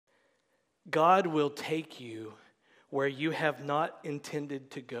God will take you where you have not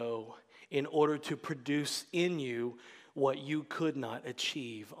intended to go in order to produce in you what you could not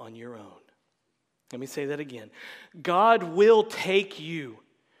achieve on your own. Let me say that again. God will take you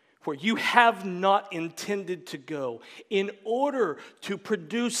where you have not intended to go in order to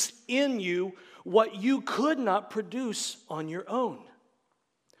produce in you what you could not produce on your own.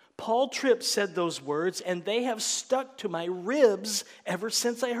 Paul Tripp said those words, and they have stuck to my ribs ever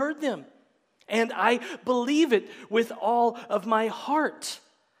since I heard them. And I believe it with all of my heart.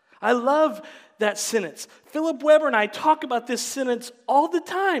 I love that sentence. Philip Weber and I talk about this sentence all the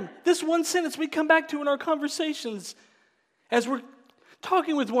time. This one sentence we come back to in our conversations as we're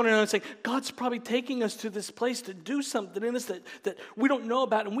talking with one another and saying, God's probably taking us to this place to do something in us that we don't know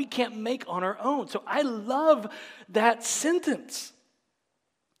about and we can't make on our own. So I love that sentence.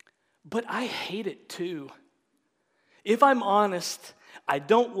 But I hate it too. If I'm honest, I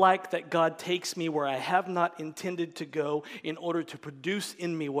don't like that God takes me where I have not intended to go in order to produce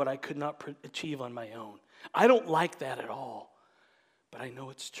in me what I could not achieve on my own. I don't like that at all, but I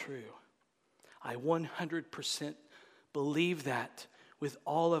know it's true. I 100% believe that with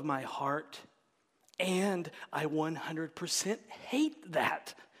all of my heart, and I 100% hate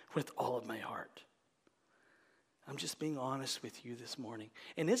that with all of my heart. I'm just being honest with you this morning.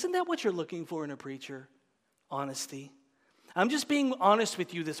 And isn't that what you're looking for in a preacher? Honesty. I'm just being honest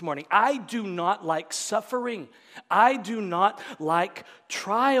with you this morning. I do not like suffering. I do not like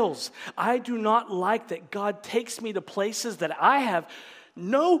trials. I do not like that God takes me to places that I have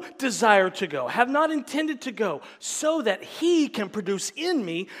no desire to go, have not intended to go, so that He can produce in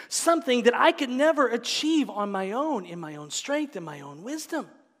me something that I could never achieve on my own, in my own strength, in my own wisdom.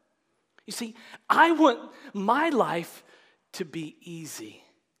 You see, I want my life to be easy.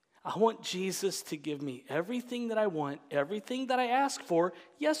 I want Jesus to give me everything that I want, everything that I asked for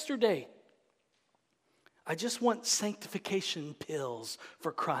yesterday. I just want sanctification pills,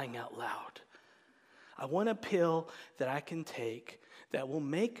 for crying out loud. I want a pill that I can take that will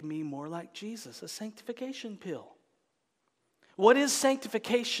make me more like Jesus, a sanctification pill. What is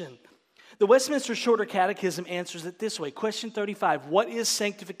sanctification? The Westminster Shorter Catechism answers it this way. Question 35, what is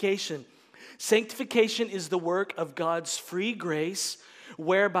sanctification? Sanctification is the work of God's free grace,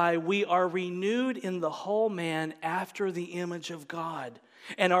 whereby we are renewed in the whole man after the image of God,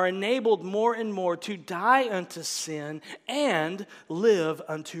 and are enabled more and more to die unto sin and live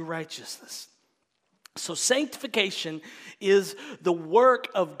unto righteousness. So sanctification is the work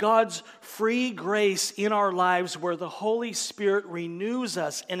of God's free grace in our lives, where the Holy Spirit renews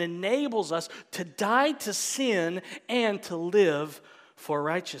us and enables us to die to sin and to live for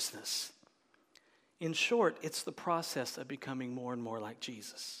righteousness. In short, it's the process of becoming more and more like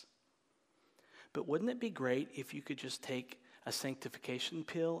Jesus. But wouldn't it be great if you could just take a sanctification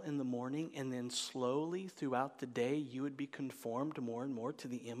pill in the morning, and then slowly throughout the day you would be conformed more and more to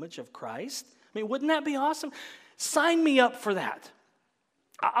the image of Christ? I mean, wouldn't that be awesome? Sign me up for that.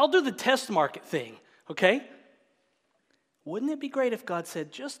 I'll do the test market thing, okay? Wouldn't it be great if God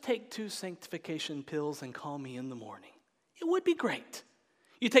said, just take 2 sanctification pills and call me in the morning? It would be great.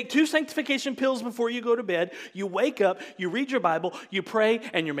 You take 2 sanctification pills before you go to bed, you wake up, you read your Bible, you pray,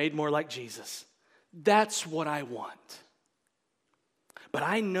 and you're made more like Jesus. That's what I want. But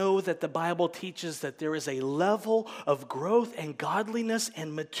I know that the Bible teaches that there is a level of growth and godliness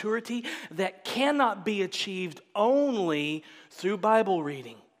and maturity that cannot be achieved only through Bible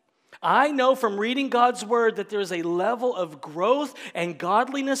reading. I know from reading God's Word that there is a level of growth and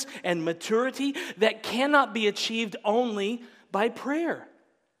godliness and maturity that cannot be achieved only by prayer.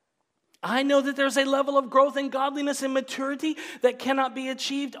 I know that there's a level of growth and godliness and maturity that cannot be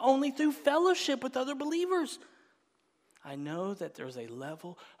achieved only through fellowship with other believers. I know that there's a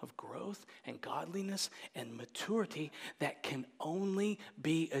level of growth and godliness and maturity that can only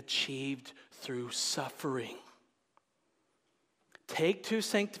be achieved through suffering. Take 2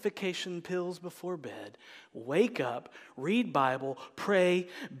 sanctification pills before bed, wake up, read Bible, pray,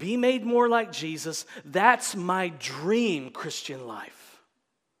 be made more like Jesus. That's my dream Christian life.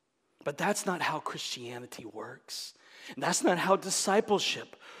 But that's not how Christianity works. And that's not how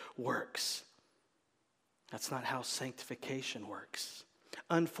discipleship works. That's not how sanctification works.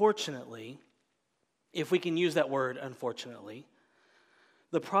 Unfortunately, if we can use that word, unfortunately,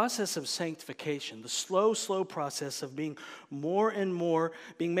 the process of sanctification, the slow process of being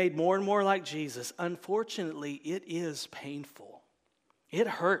made more and more like Jesus, unfortunately, it is painful. It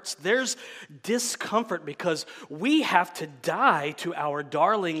hurts. There's discomfort because we have to die to our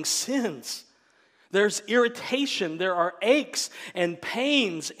darling sins. There's irritation, there are aches and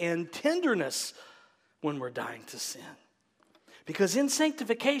pains and tenderness when we're dying to sin. Because in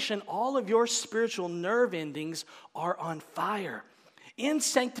sanctification, all of your spiritual nerve endings are on fire. In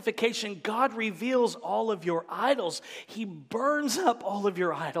sanctification, God reveals all of your idols. He burns up all of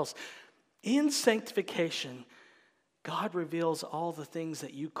your idols. In sanctification, God reveals all the things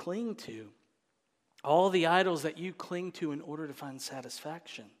that you cling to, all the idols that you cling to in order to find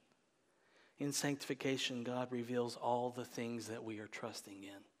satisfaction. In sanctification, God reveals all the things that we are trusting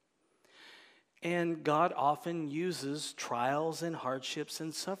in. And God often uses trials and hardships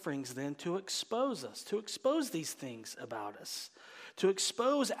and sufferings then to expose us, to expose these things about us, to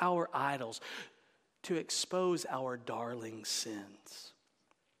expose our idols, to expose our darling sins.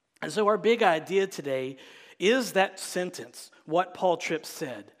 And so our big idea today is that sentence, what Paul Tripp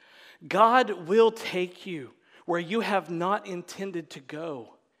said. God will take you where you have not intended to go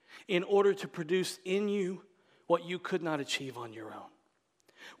in order to produce in you what you could not achieve on your own.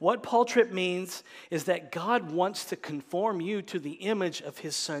 What Paul Tripp means is that God wants to conform you to the image of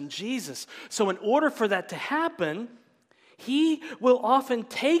his son Jesus. So in order for that to happen, he will often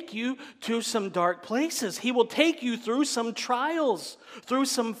take you to some dark places. He will take you through some trials, through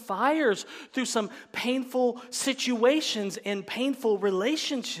some fires, through some painful situations and painful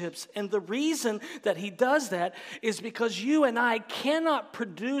relationships. And the reason that he does that is because you and I cannot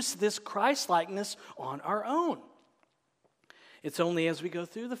produce this Christ-likeness on our own. It's only as we go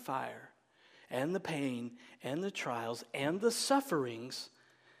through the fire and the pain and the trials and the sufferings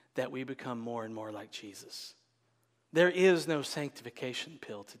that we become more and more like Jesus. There is no sanctification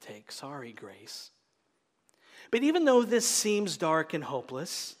pill to take. Sorry, grace. But even though this seems dark and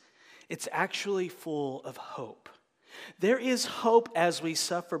hopeless, it's actually full of hope. There is hope as we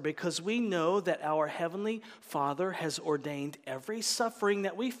suffer because we know that our Heavenly Father has ordained every suffering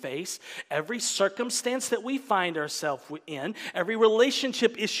that we face, every circumstance that we find ourselves in, every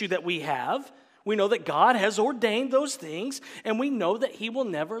relationship issue that we have. We know that God has ordained those things, and we know that He will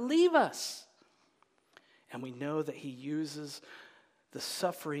never leave us. And we know that He uses the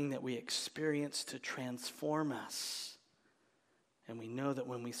suffering that we experience to transform us. And we know that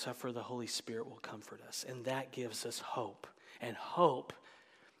when we suffer, the Holy Spirit will comfort us. And that gives us hope. And hope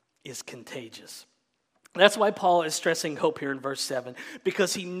is contagious. That's why Paul is stressing hope here in verse 7.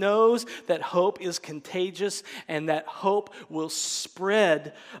 Because he knows that hope is contagious and that hope will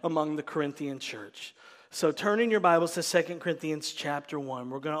spread among the Corinthian church. So turn in your Bibles to 2 Corinthians chapter 1.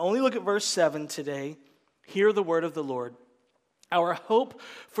 We're going to only look at verse 7 today. Hear the word of the Lord. Our hope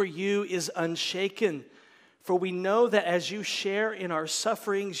for you is unshaken. For we know that as you share in our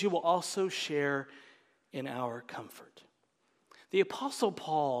sufferings, you will also share in our comfort. The Apostle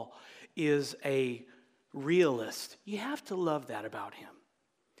Paul is a realist. You have to love that about him.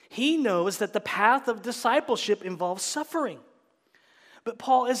 He knows that the path of discipleship involves suffering. But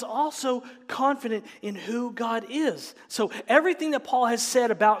Paul is also confident in who God is. So everything that Paul has said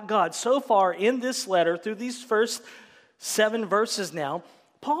about God so far in this letter, through these first 7 verses now,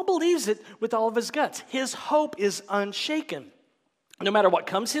 Paul believes it with all of his guts. His hope is unshaken. No matter what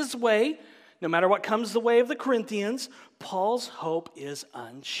comes his way, no matter what comes the way of the Corinthians, Paul's hope is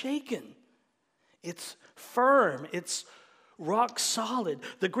unshaken. It's firm. It's rock solid.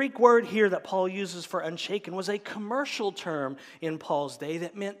 The Greek word here that Paul uses for unshaken was a commercial term in Paul's day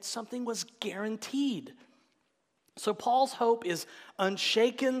that meant something was guaranteed. So Paul's hope is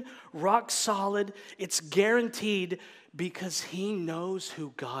unshaken, rock solid. It's guaranteed because he knows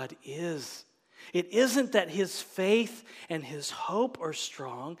who God is. It isn't that his faith and his hope are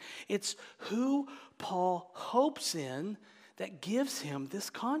strong. It's who Paul hopes in that gives him this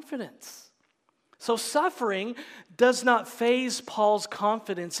confidence. So suffering does not faze Paul's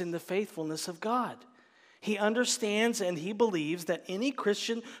confidence in the faithfulness of God. He understands and he believes that any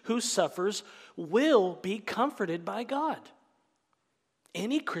Christian who suffers will be comforted by God.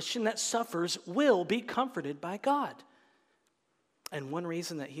 Any Christian that suffers will be comforted by God. And one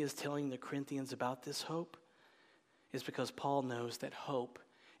reason that he is telling the Corinthians about this hope is because Paul knows that hope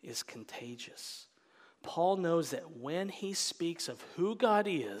is contagious. Paul knows that when he speaks of who God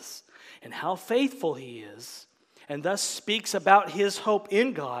is and how faithful he is, and thus speaks about his hope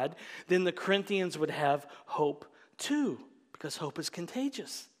in God, then the Corinthians would have hope too, because hope is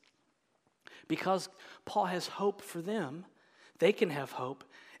contagious. Because Paul has hope for them, they can have hope,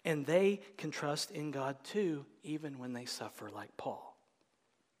 and they can trust in God too, even when they suffer like Paul.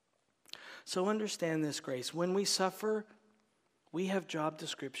 So understand this, grace. When we suffer, we have job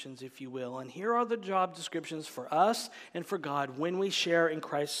descriptions, if you will. And here are the job descriptions for us and for God when we share in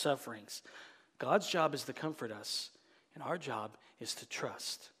Christ's sufferings. God's job is to comfort us, and our job is to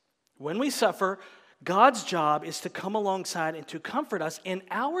trust. When we suffer, God's job is to come alongside and to comfort us. And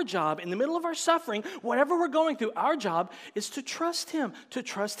our job, in the middle of our suffering, whatever we're going through, our job is to trust him, to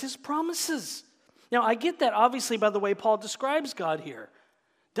trust his promises. Now, I get that, obviously, by the way Paul describes God here.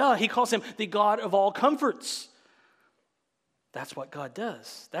 Duh, he calls him the God of all comforts. That's what God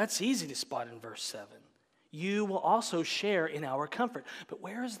does. That's easy to spot in verse 7. You will also share in our comfort. But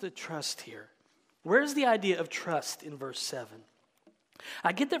where is the trust here? Where is the idea of trust in verse 7?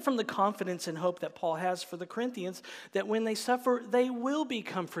 I get that from the confidence and hope that Paul has for the Corinthians, that when they suffer, they will be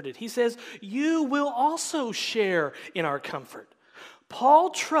comforted. He says, you will also share in our comfort.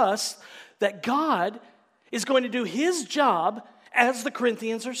 Paul trusts that God is going to do his job as the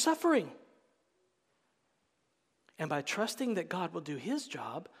Corinthians are suffering. And by trusting that God will do his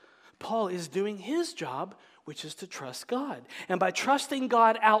job, Paul is doing his job, which is to trust God. And by trusting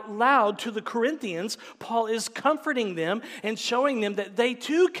God out loud to the Corinthians, Paul is comforting them and showing them that they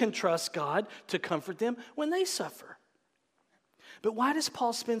too can trust God to comfort them when they suffer. But why does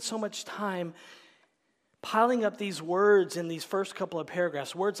Paul spend so much time piling up these words in these first couple of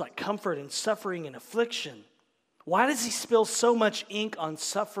paragraphs, words like comfort and suffering and affliction? Why does he spill so much ink on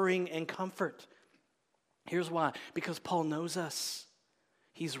suffering and comfort? Here's why. Because Paul knows us.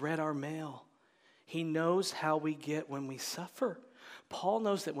 He's read our mail. He knows how we get when we suffer. Paul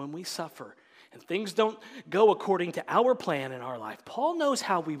knows that when we suffer and things don't go according to our plan in our life, Paul knows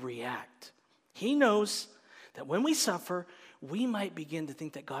how we react. He knows that when we suffer, we might begin to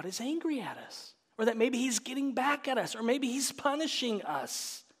think that God is angry at us, or that maybe he's getting back at us, or maybe he's punishing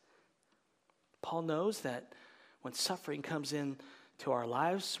us. Paul knows that when suffering comes into our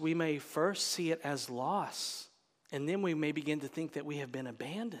lives, we may first see it as loss, and then we may begin to think that we have been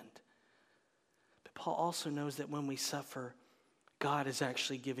abandoned. But Paul also knows that when we suffer, God is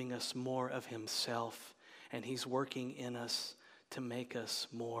actually giving us more of himself, and he's working in us to make us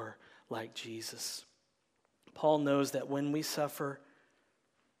more like Jesus. Paul knows that when we suffer,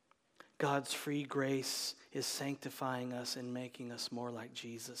 God's free grace is sanctifying us and making us more like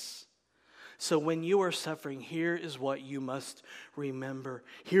Jesus. So when you are suffering, here is what you must remember.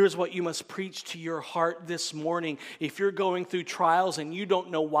 Here is what you must preach to your heart this morning. If you're going through trials and you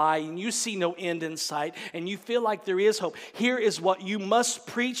don't know why, and you see no end in sight, and you feel like there is hope, here is what you must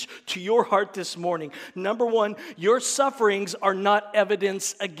preach to your heart this morning. Number one, your sufferings are not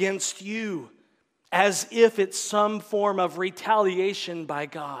evidence against you, as if it's some form of retaliation by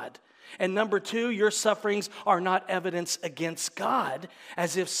God. And number two, your sufferings are not evidence against God,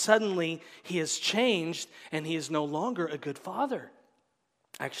 as if suddenly he has changed and he is no longer a good father.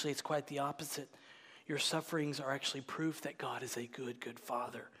 Actually, it's quite the opposite. Your sufferings are actually proof that God is a good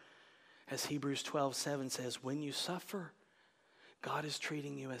father. As Hebrews 12:7 says, when you suffer, God is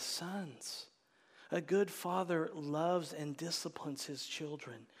treating you as sons. A good father loves and disciplines his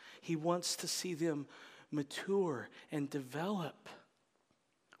children. He wants to see them mature and develop.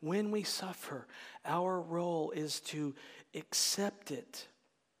 When we suffer, our role is to accept it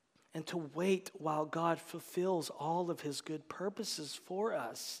and to wait while God fulfills all of his good purposes for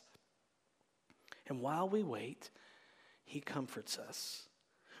us. And while we wait, he comforts us.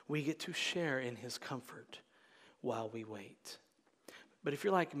 We get to share in his comfort while we wait. But if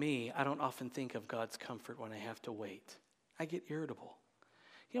you're like me, I don't often think of God's comfort when I have to wait. I get irritable.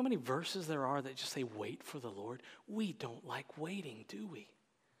 You know how many verses there are that just say, wait for the Lord? We don't like waiting, do we?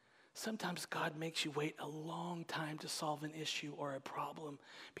 Sometimes God makes you wait a long time to solve an issue or a problem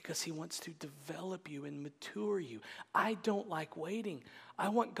because he wants to develop you and mature you. I don't like waiting. I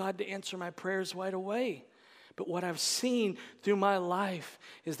want God to answer my prayers right away. But what I've seen through my life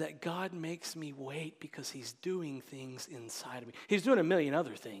is that God makes me wait because he's doing things inside of me. He's doing a million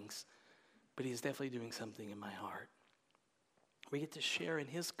other things, but he's definitely doing something in my heart. We get to share in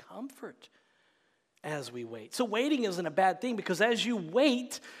his comfort as we wait. So waiting isn't a bad thing, because as you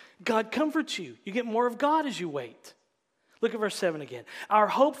wait, God comforts you. You get more of God as you wait. Look at verse 7 again. Our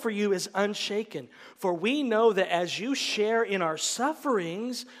hope for you is unshaken, for we know that as you share in our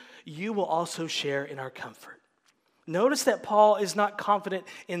sufferings, you will also share in our comfort. Notice that Paul is not confident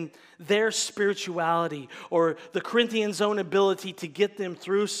in their spirituality or the Corinthians' own ability to get them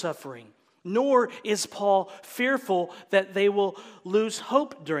through suffering, nor is Paul fearful that they will lose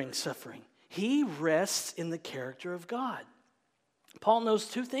hope during suffering. He rests in the character of God. Paul knows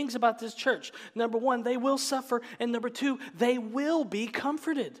two things about this church. Number one, they will suffer. And number two, they will be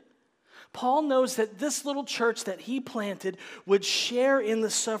comforted. Paul knows that this little church that he planted would share in the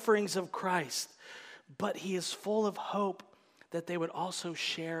sufferings of Christ. But he is full of hope that they would also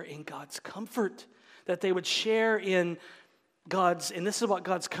share in God's comfort, that they would share in and this is what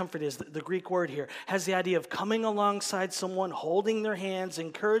God's comfort is, the Greek word here, has the idea of coming alongside someone, holding their hands,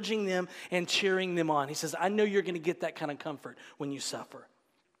 encouraging them, and cheering them on. He says, I know you're going to get that kind of comfort when you suffer.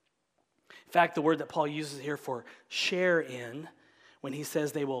 In fact, the word that Paul uses here for share in, when he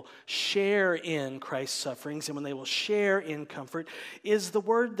says they will share in Christ's sufferings and when they will share in comfort, is the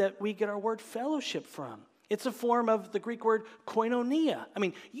word that we get our word fellowship from. It's a form of the Greek word koinonia. I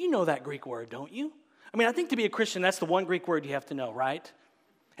mean, you know that Greek word, don't you? I mean, I think to be a Christian, that's the one Greek word you have to know, right?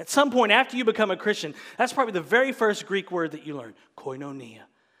 At some point after you become a Christian, that's probably the very first Greek word that you learn, koinonia.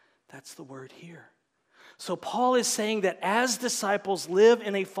 That's the word here. So Paul is saying that as disciples live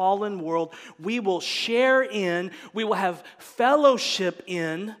in a fallen world, we will share in, we will have fellowship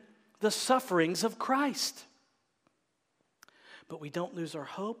in the sufferings of Christ. But we don't lose our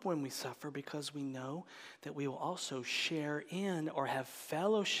hope when we suffer because we know that we will also share in or have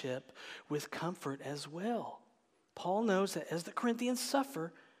fellowship with comfort as well. Paul knows that as the Corinthians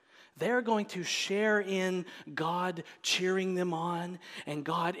suffer, they're going to share in God cheering them on and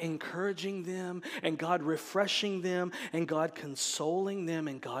God encouraging them and God refreshing them and God consoling them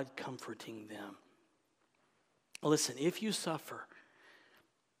and God comforting them. Listen, if you suffer,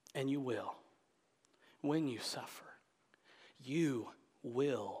 and you will, when you suffer, you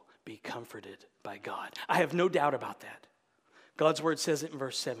will be comforted by God. I have no doubt about that. God's word says it in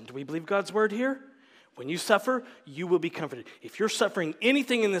verse 7. Do we believe God's word here? When you suffer, you will be comforted. If you're suffering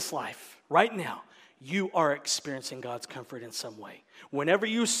anything in this life right now, you are experiencing God's comfort in some way. Whenever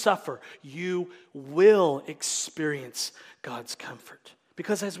you suffer, you will experience God's comfort.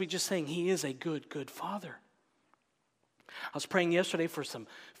 Because as we just sang, He is a good, good Father. I was praying yesterday for some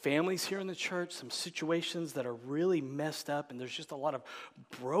families here in the church, some situations that are really messed up, and there's just a lot of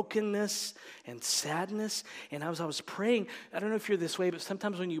brokenness and sadness. And as I was praying, I don't know if you're this way, but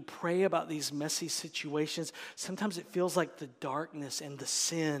sometimes when you pray about these messy situations, sometimes it feels like the darkness and the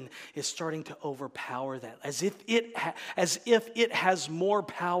sin is starting to overpower that, as if it has more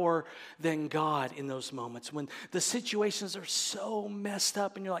power than God in those moments. When the situations are so messed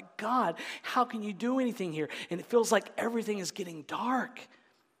up, and you're like, God, how can you do anything here? And it feels like everything is getting dark.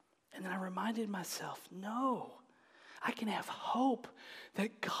 And then I reminded myself, no, I can have hope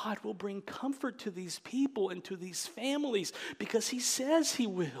that God will bring comfort to these people and to these families because He says He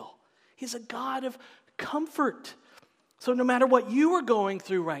will. He's a God of comfort. So no matter what you are going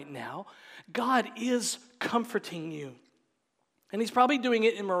through right now, God is comforting you. And He's probably doing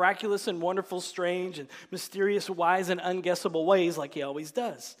it in miraculous and wonderful, strange and mysterious, wise and unguessable ways like He always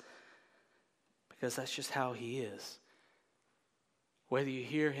does. Because that's just how He is. Whether you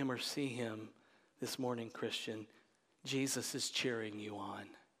hear Him or see Him this morning, Christian, Jesus is cheering you on.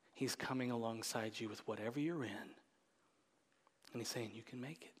 He's coming alongside you with whatever you're in. And He's saying, you can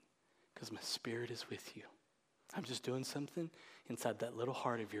make it because my Spirit is with you. I'm just doing something inside that little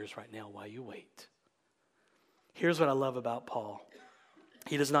heart of yours right now while you wait. Here's what I love about Paul.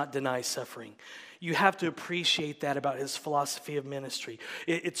 He does not deny suffering. You have to appreciate that about his philosophy of ministry.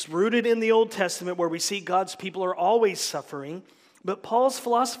 It's rooted in the Old Testament where we see God's people are always suffering. But Paul's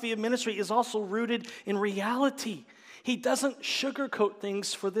philosophy of ministry is also rooted in reality. He doesn't sugarcoat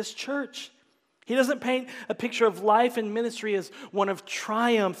things for this church. He doesn't paint a picture of life and ministry as one of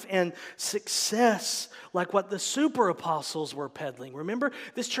triumph and success like what the super apostles were peddling. Remember,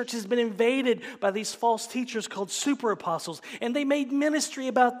 this church has been invaded by these false teachers called super apostles, and they made ministry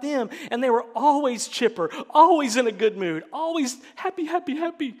about them, and they were always chipper, always in a good mood, always happy, happy,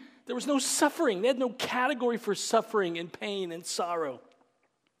 happy. There was no suffering. They had no category for suffering and pain and sorrow.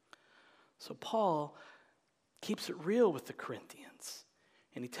 So Paul keeps it real with the Corinthians.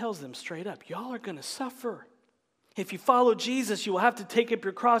 And he tells them straight up, y'all are going to suffer. If you follow Jesus, you will have to take up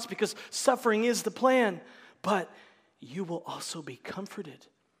your cross because suffering is the plan. But you will also be comforted.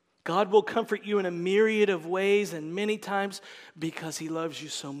 God will comfort you in a myriad of ways and many times because He loves you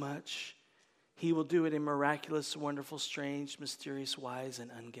so much. He will do it in miraculous, wonderful, strange, mysterious, wise,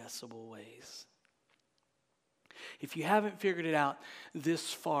 and unguessable ways. If you haven't figured it out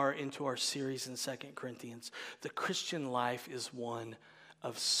this far into our series in 2 Corinthians, the Christian life is one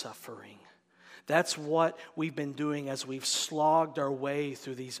of suffering. That's what we've been doing as we've slogged our way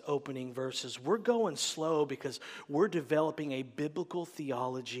through these opening verses. We're going slow because we're developing a biblical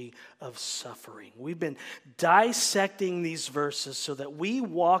theology of suffering. We've been dissecting these verses so that we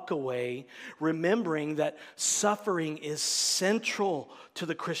walk away remembering that suffering is central to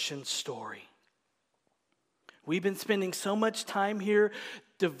the Christian story. We've been spending so much time here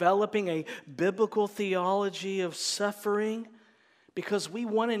developing a biblical theology of suffering because we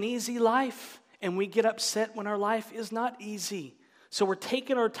want an easy life. And we get upset when our life is not easy. So we're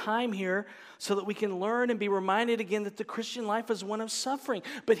taking our time here so that we can learn and be reminded again that the Christian life is one of suffering.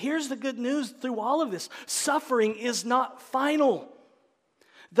 But here's the good news through all of this. Suffering is not final.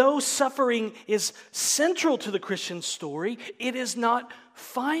 Though suffering is central to the Christian story, it is not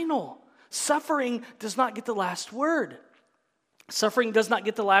final. Suffering does not get the last word. Suffering does not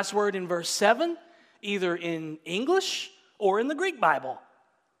get the last word in verse 7, either in English or in the Greek Bible.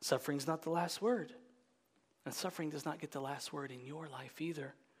 Suffering's not the last word. And suffering does not get the last word in your life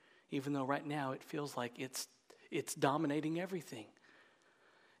either, even though right now it feels like it's dominating everything.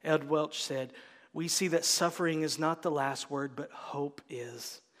 Ed Welch said, "We see that suffering is not the last word, but hope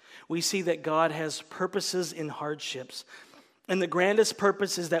is. We see that God has purposes in hardships. And the grandest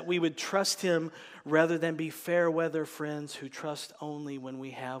purpose is that we would trust Him rather than be fair weather friends who trust only when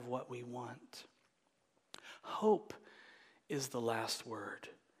we have what we want." Hope is the last word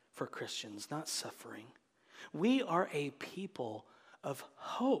for Christians, not suffering. We are a people of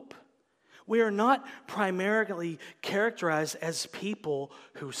hope. We are not primarily characterized as people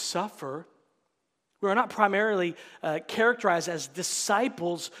who suffer. We are not primarily characterized as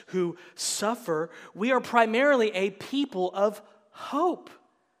disciples who suffer. We are primarily a people of hope.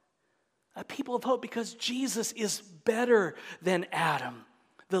 A people of hope because Jesus is better than Adam.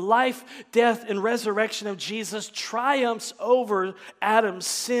 The life, death, and resurrection of Jesus triumphs over Adam's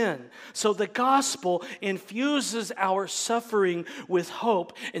sin. So the gospel infuses our suffering with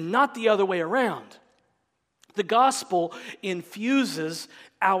hope and not the other way around. The gospel infuses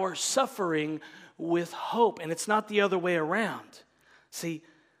our suffering with hope, and it's not the other way around. See,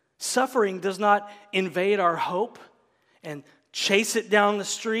 suffering does not invade our hope and chase it down the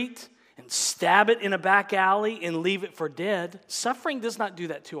street and stab it in a back alley and leave it for dead. Suffering does not do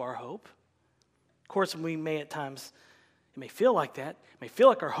that to our hope. Of course, we may at times, it may feel like that. It may feel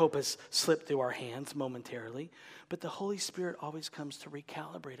like our hope has slipped through our hands momentarily, but the Holy Spirit always comes to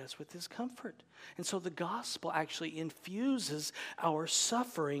recalibrate us with His comfort. And so the gospel actually infuses our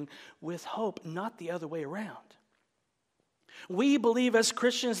suffering with hope, not the other way around. We believe as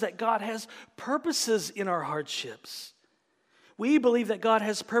Christians that God has purposes in our hardships. We believe that God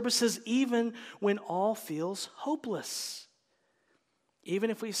has purposes even when all feels hopeless.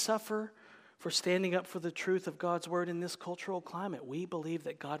 Even if we suffer for standing up for the truth of God's word in this cultural climate, we believe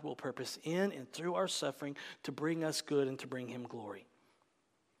that God will purpose in and through our suffering to bring us good and to bring Him glory.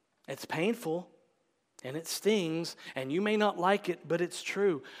 It's painful and it stings, and you may not like it, but it's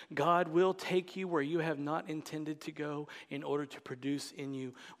true. God will take you where you have not intended to go in order to produce in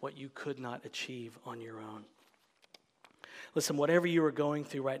you what you could not achieve on your own. Listen, whatever you are going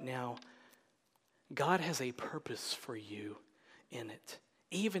through right now, God has a purpose for you in it,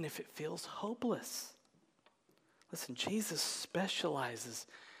 even if it feels hopeless. Listen, Jesus specializes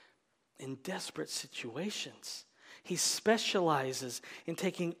in desperate situations. He specializes in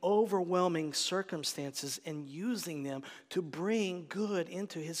taking overwhelming circumstances and using them to bring good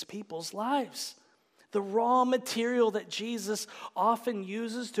into His people's lives. The raw material that Jesus often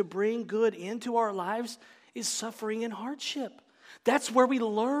uses to bring good into our lives is suffering and hardship. That's where we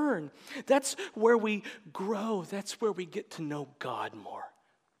learn. That's where we grow. That's where we get to know God more.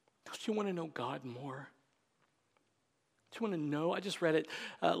 Don't you want to know God more? Do you want to know? I just read it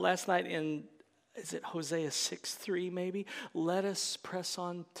last night in, is it Hosea 6:3 maybe? Let us press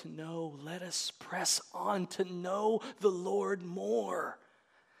on to know. Let us press on to know the Lord more.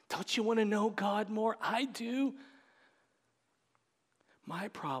 Don't you want to know God more? I do. My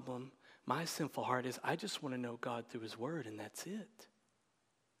problem, my sinful heart is I just want to know God through His Word, and that's it.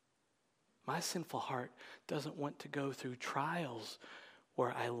 My sinful heart doesn't want to go through trials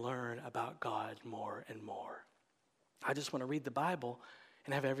where I learn about God more and more. I just want to read the Bible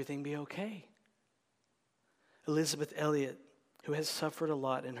and have everything be okay. Elizabeth Elliot, who has suffered a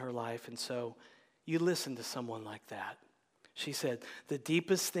lot in her life, and so you listen to someone like that. She said, "The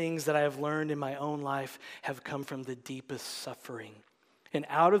deepest things that I have learned in my own life have come from the deepest suffering. And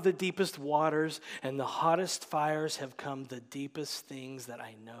out of the deepest waters and the hottest fires have come the deepest things that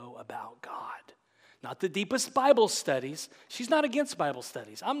I know about God." Not the deepest Bible studies. She's not against Bible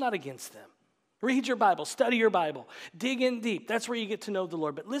studies. I'm not against them. Read your Bible, study your Bible, dig in deep. That's where you get to know the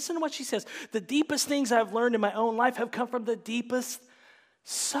Lord. But listen to what she says. The deepest things I've learned in my own life have come from the deepest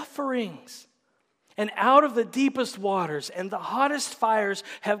sufferings. And out of the deepest waters and the hottest fires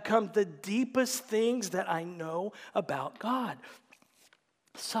have come the deepest things that I know about God.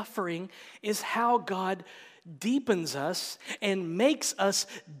 Suffering is how God deepens us and makes us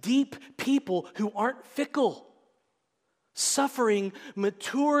deep people who aren't fickle. Suffering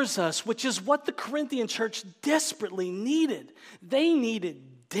matures us, which is what the Corinthian church desperately needed. They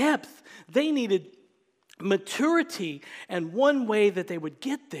needed depth. They needed maturity, and one way that they would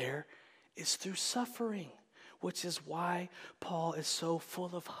get there is through suffering, which is why Paul is so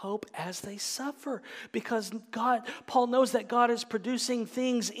full of hope as they suffer. Because Paul knows that God is producing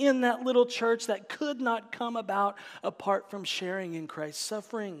things in that little church that could not come about apart from sharing in Christ's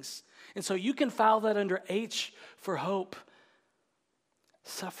sufferings. And so you can file that under H for hope.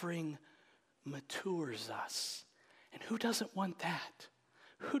 Suffering matures us. And who doesn't want that?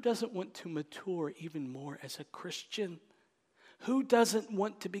 Who doesn't want to mature even more as a Christian? Who doesn't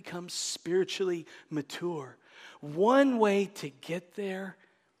want to become spiritually mature? One way to get there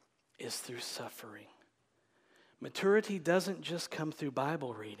is through suffering. Maturity doesn't just come through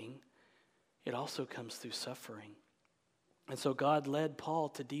Bible reading. It also comes through suffering. And so God led Paul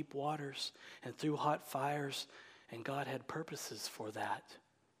to deep waters and through hot fires, and God had purposes for that.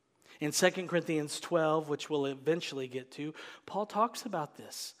 In 2 Corinthians 12, which we'll eventually get to, Paul talks about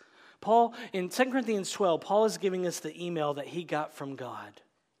this. In 2 Corinthians 12, Paul is giving us the email that he got from God,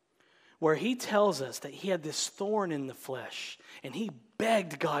 where he tells us that he had this thorn in the flesh, and he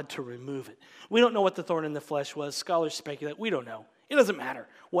begged God to remove it. We don't know what the thorn in the flesh was. Scholars speculate. We don't know. It doesn't matter.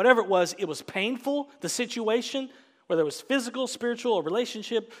 Whatever it was painful, the situation, whether it was physical, spiritual, or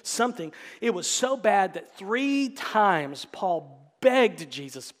relationship, something. It was so bad that 3 times Paul begged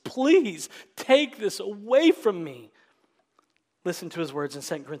Jesus, please take this away from me. Listen to his words in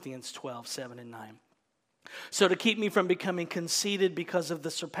 2 Corinthians 12, 7 and 9. So to keep me from becoming conceited because of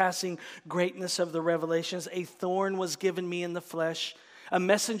the surpassing greatness of the revelations, a thorn was given me in the flesh, a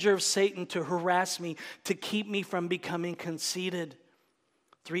messenger of Satan to harass me, to keep me from becoming conceited.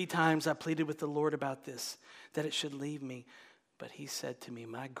 3 times I pleaded with the Lord about this, that it should leave me. But he said to me,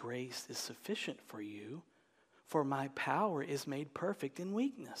 my grace is sufficient for you, for my power is made perfect in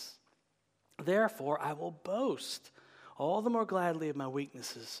weakness. Therefore I will boast all the more gladly of my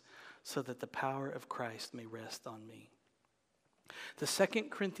weaknesses, so that the power of Christ may rest on me. The 2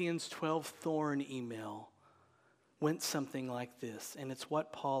 Corinthians 12 thorn email went something like this, and it's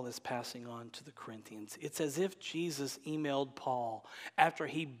what Paul is passing on to the Corinthians. It's as if Jesus emailed Paul after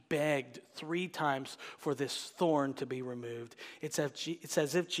he begged 3 times for this thorn to be removed. It's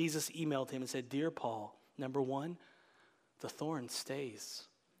as if Jesus emailed him and said, Dear Paul, number 1, the thorn stays.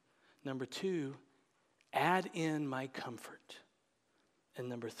 Number 2, add in my comfort. And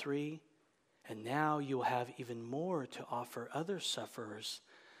number 3, and now you'll have even more to offer other sufferers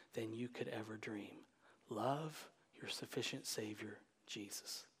than you could ever dream. Love your sufficient Savior,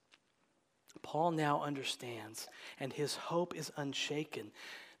 Jesus. Paul now understands, and his hope is unshaken,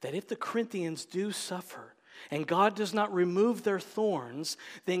 that if the Corinthians do suffer, and God does not remove their thorns,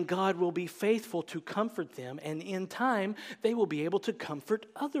 then God will be faithful to comfort them, and in time, they will be able to comfort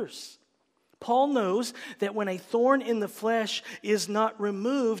others. Paul knows that when a thorn in the flesh is not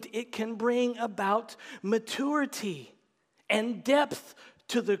removed, it can bring about maturity and depth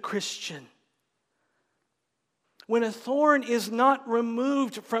to the Christian. When a thorn is not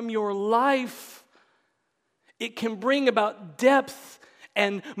removed from your life, it can bring about depth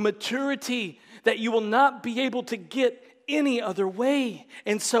and maturity that you will not be able to get any other way.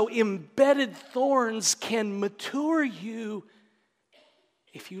 And so embedded thorns can mature you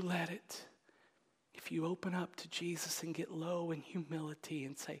if you let it. If you open up to Jesus and get low in humility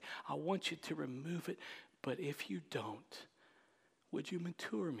and say, I want you to remove it, but if you don't, would you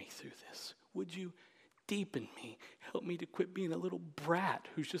mature me through this? Would you deepen me? Help me to quit being a little brat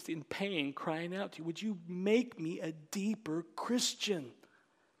who's just in pain crying out to you. Would you make me a deeper Christian?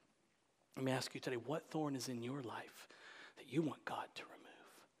 Let me ask you today, what thorn is in your life that you want God to remove?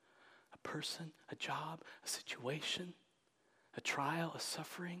 A person, a job, a situation, a trial, a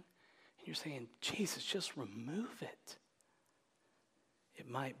suffering? And you're saying, Jesus, just remove it. It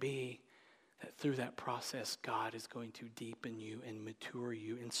might be that through that process, God is going to deepen you and mature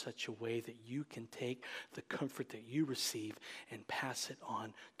you in such a way that you can take the comfort that you receive and pass it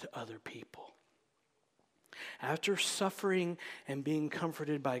on to other people. After suffering and being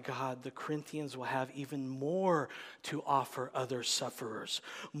comforted by God, the Corinthians will have even more to offer other sufferers,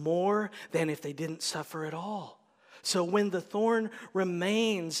 more than if they didn't suffer at all. So when the thorn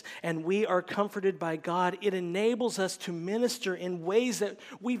remains and we are comforted by God, it enables us to minister in ways that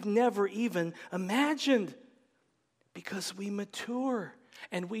we've never even imagined, because we mature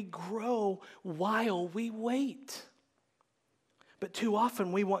and we grow while we wait. But too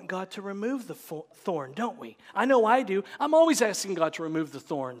often we want God to remove the thorn, don't we? I know I do. I'm always asking God to remove the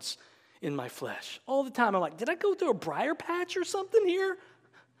thorns in my flesh. All the time I'm like, did I go through a briar patch or something here?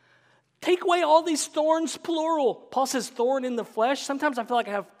 Take away all these thorns, plural. Paul says thorn in the flesh. Sometimes I feel like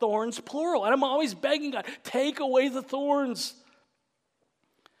I have thorns, plural. And I'm always begging God, take away the thorns.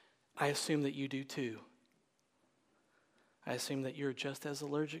 I assume that you do too. I assume that you're just as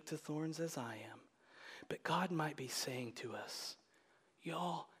allergic to thorns as I am. But God might be saying to us,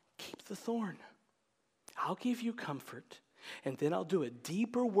 y'all, keep the thorn. I'll give you comfort, and then I'll do a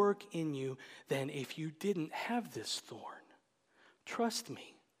deeper work in you than if you didn't have this thorn. Trust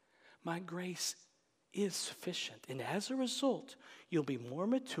me, my grace is sufficient, and as a result, you'll be more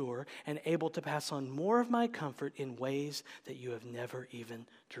mature and able to pass on more of my comfort in ways that you have never even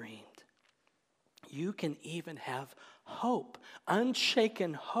dreamed. You can even have hope,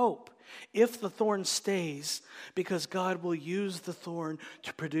 unshaken hope, if the thorn stays, because God will use the thorn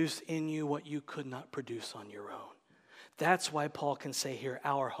to produce in you what you could not produce on your own. That's why Paul can say here,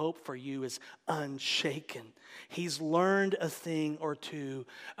 our hope for you is unshaken. He's learned a thing or two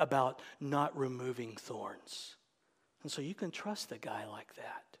about not removing thorns. And so you can trust a guy like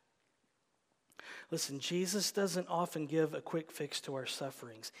that. Listen, Jesus doesn't often give a quick fix to our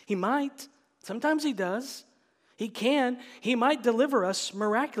sufferings. He might. Sometimes he does. He can. He might deliver us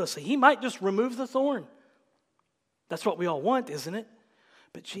miraculously. He might just remove the thorn. That's what we all want, isn't it?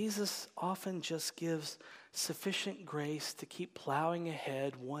 But Jesus often just gives sufficient grace to keep plowing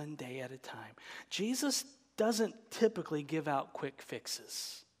ahead one day at a time. Jesus doesn't typically give out quick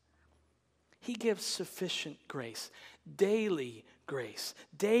fixes. He gives sufficient grace, daily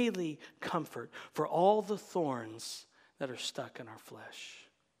comfort for all the thorns that are stuck in our flesh.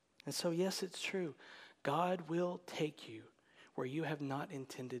 And so, yes, it's true. God will take you where you have not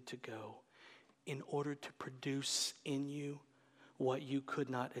intended to go in order to produce in you what you could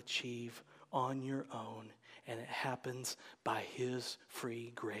not achieve on your own. And it happens by his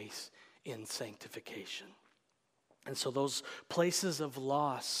free grace in sanctification. And so those places of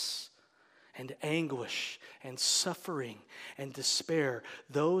loss and anguish and suffering and despair,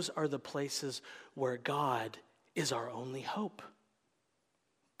 those are the places where God is our only hope.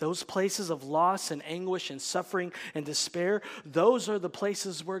 Those places of loss and anguish and suffering and despair, those are the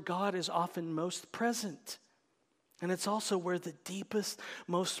places where God is often most present. And it's also where the deepest,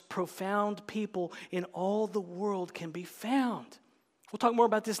 most profound people in all the world can be found. We'll talk more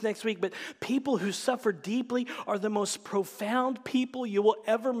about this next week, but people who suffer deeply are the most profound people you will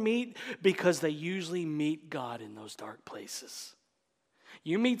ever meet because they usually meet God in those dark places.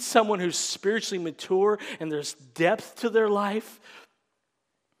 You meet someone who's spiritually mature and there's depth to their life,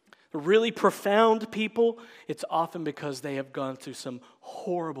 really profound people, it's often because they have gone through some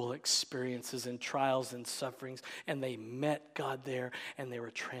horrible experiences and trials and sufferings, and they met God there, and they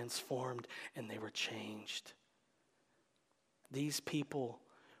were transformed, and they were changed. These people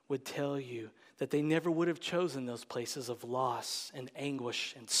would tell you that they never would have chosen those places of loss and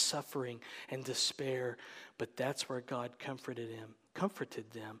anguish and suffering and despair, but that's where God comforted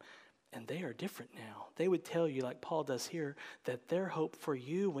them. And they are different now. They would tell you, like Paul does here, that their hope for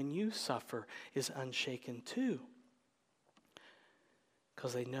you when you suffer is unshaken too.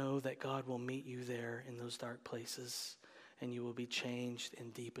 Because they know that God will meet you there in those dark places, and you will be changed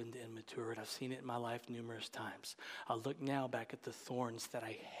and deepened and matured. I've seen it in my life numerous times. I look now back at the thorns that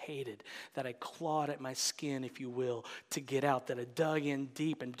I hated, that I clawed at my skin, if you will, to get out, that I dug in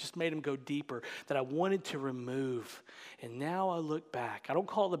deep and just made them go deeper, that I wanted to remove. And now I look back. I don't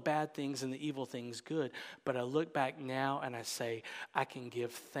call the bad things and the evil things good, but I look back now and I say, I can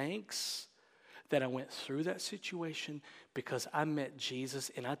give thanks that I went through that situation because I met Jesus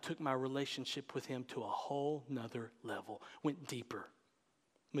and I took my relationship with him to a whole nother level. Went deeper,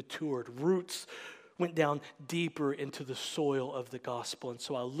 matured, roots went down deeper into the soil of the gospel. And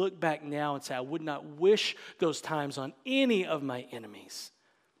so I look back now and say, I would not wish those times on any of my enemies.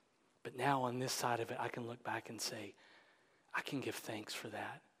 But now on this side of it, I can look back and say, I can give thanks for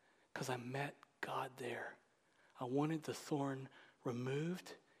that because I met God there. I wanted the thorn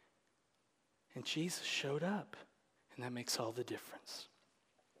removed, and Jesus showed up, and that makes all the difference.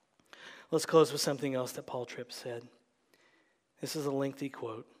 Let's close with something else that Paul Tripp said. This is a lengthy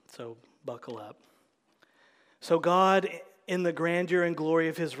quote, so buckle up. So God, in the grandeur and glory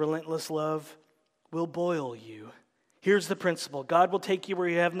of his relentless love, will boil you. Here's the principle. God will take you where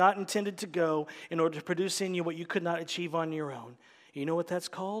you have not intended to go in order to produce in you what you could not achieve on your own. You know what that's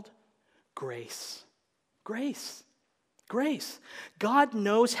called? Grace. Grace. Grace. God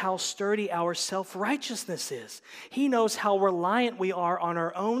knows how sturdy our self-righteousness is. He knows how reliant we are on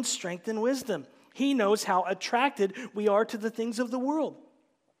our own strength and wisdom. He knows how attracted we are to the things of the world.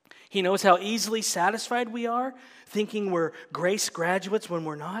 He knows how easily satisfied we are, thinking we're grace graduates when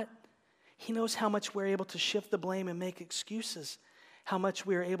we're not. He knows how much we're able to shift the blame and make excuses, how much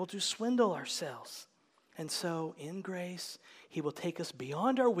we are able to swindle ourselves. And so, in grace, he will take us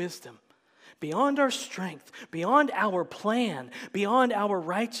beyond our wisdom, beyond our strength, beyond our plan, beyond our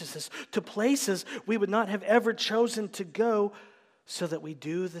righteousness, to places we would not have ever chosen to go, so that we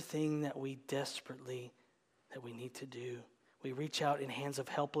do the thing that we need to do. We reach out in hands of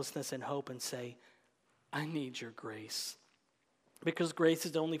helplessness and hope and say, I need your grace. Because grace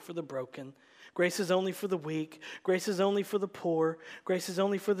is only for the broken. Grace is only for the weak. Grace is only for the poor. Grace is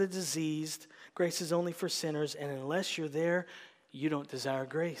only for the diseased. Grace is only for sinners. And unless you're there, you don't desire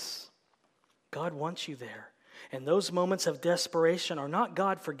grace. God wants you there. And those moments of desperation are not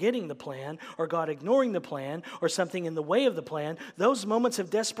God forgetting the plan or God ignoring the plan or something in the way of the plan. Those moments of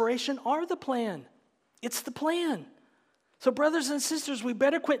desperation are the plan. It's the plan. So brothers and sisters, we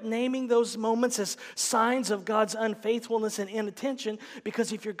better quit naming those moments as signs of God's unfaithfulness and inattention,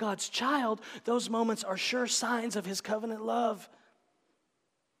 because if you're God's child, those moments are sure signs of his covenant love.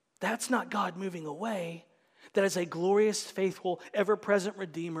 That's not God moving away. That is a glorious, faithful, ever-present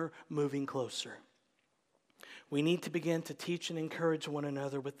Redeemer moving closer. We need to begin to teach and encourage one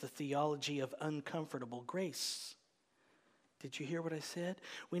another with the theology of uncomfortable grace. Did you hear what I said?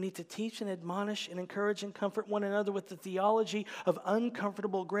 We need to teach and admonish and encourage and comfort one another with the theology of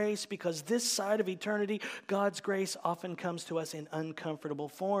uncomfortable grace, because this side of eternity, God's grace often comes to us in uncomfortable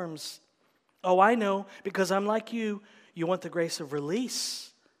forms. Oh, I know, because I'm like you. You want the grace of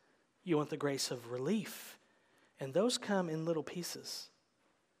release. You want the grace of relief. And those come in little pieces.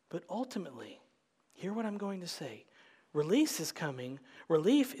 But ultimately, hear what I'm going to say. Release is coming.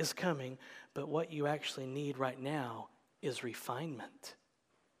 Relief is coming. But what you actually need right now is refinement.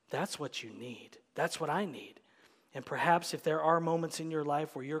 That's what you need. That's what I need. And perhaps if there are moments in your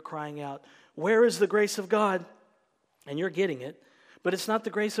life where you're crying out, where is the grace of God? And you're getting it, but it's not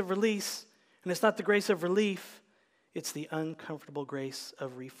the grace of release, and it's not the grace of relief. It's the uncomfortable grace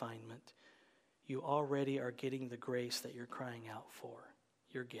of refinement. You already are getting the grace that you're crying out for.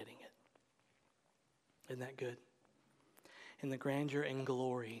 You're getting it. Isn't that good? In the grandeur and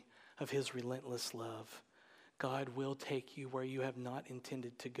glory of his relentless love, God will take you where you have not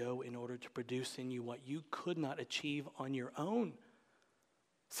intended to go in order to produce in you what you could not achieve on your own,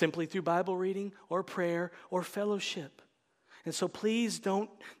 simply through Bible reading or prayer or fellowship. And so please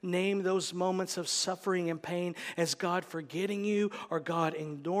don't name those moments of suffering and pain as God forgetting you or God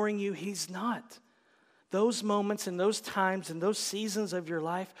ignoring you. He's not. Those moments and those times and those seasons of your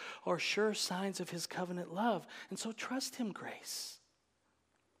life are sure signs of his covenant love. And so trust him, grace.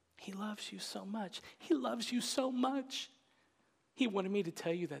 He loves you so much. He loves you so much. He wanted me to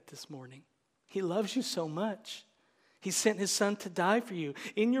tell you that this morning. He loves you so much. He sent his son to die for you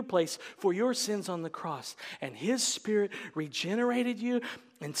in your place for your sins on the cross. And his Spirit regenerated you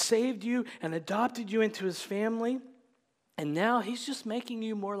and saved you and adopted you into his family. And now he's just making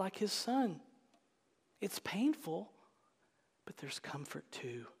you more like his son. It's painful, but there's comfort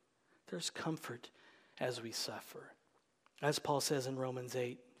too. There's comfort as we suffer. As Paul says in Romans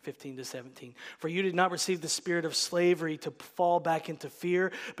 8:15-17, for you did not receive the spirit of slavery to fall back into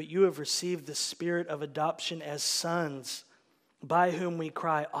fear, but you have received the spirit of adoption as sons, by whom we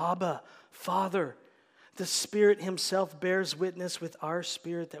cry, Abba, Father. The Spirit himself bears witness with our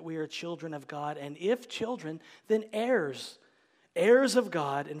spirit that we are children of God, and if children, then heirs, heirs of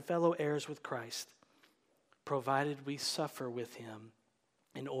God and fellow heirs with Christ, provided we suffer with him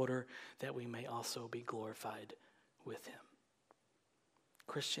in order that we may also be glorified with him.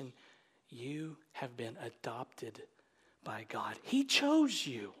 Christian, you have been adopted by God. He chose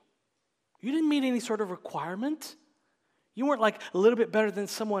you. You didn't meet any sort of requirement. You weren't like a little bit better than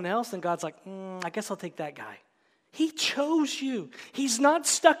someone else, and God's like, I guess I'll take that guy. He chose you. He's not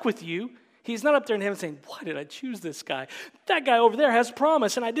stuck with you. He's not up there in heaven saying, why did I choose this guy? That guy over there has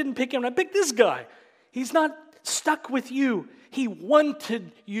promise, and I didn't pick him, and I picked this guy. He's not stuck with you. He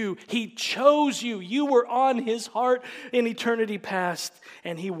wanted you. He chose you. You were on his heart in eternity past,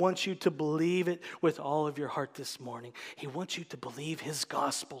 and he wants you to believe it with all of your heart this morning. He wants you to believe his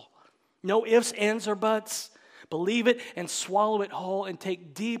gospel. No ifs, ands, or buts. Believe it and swallow it whole and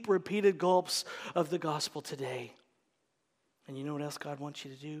take deep, repeated gulps of the gospel today. And you know what else God wants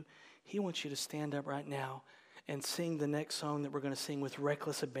you to do? He wants you to stand up right now and sing the next song that we're going to sing with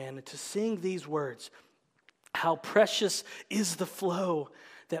reckless abandon, to sing these words. How precious is the flow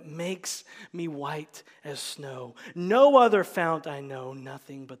that makes me white as snow. No other fount I know,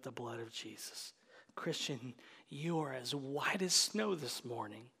 nothing but the blood of Jesus. Christian, you are as white as snow this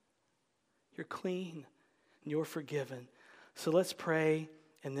morning. You're clean. You're forgiven. So let's pray,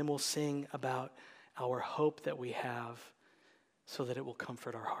 and then we'll sing about our hope that we have so that it will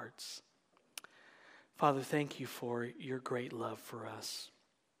comfort our hearts. Father, thank you for your great love for us.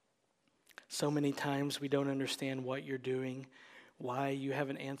 So many times we don't understand what you're doing. why you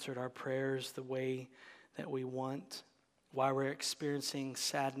haven't answered our prayers the way that we want, why we're experiencing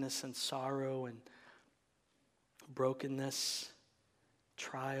sadness and sorrow and brokenness,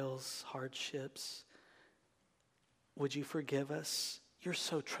 trials, hardships. Would you forgive us? You're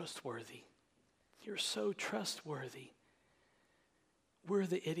so trustworthy. You're so trustworthy. We're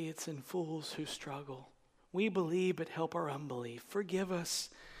the idiots and fools who struggle. We believe, but help our unbelief. Forgive us.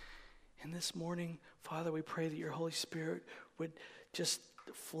 And this morning, Father, we pray that your Holy Spirit would just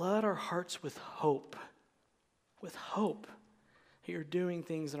flood our hearts with hope. With hope. You're doing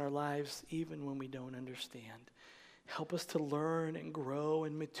things in our lives even when we don't understand. Help us to learn and grow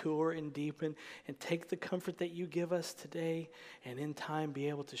and mature and deepen and take the comfort that you give us today and in time be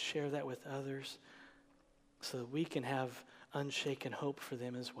able to share that with others so that we can have unshaken hope for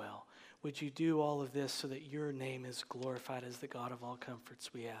them as well. Would you do all of this so that your name is glorified as the God of all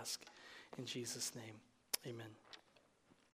comforts, we ask. In Jesus' name, amen.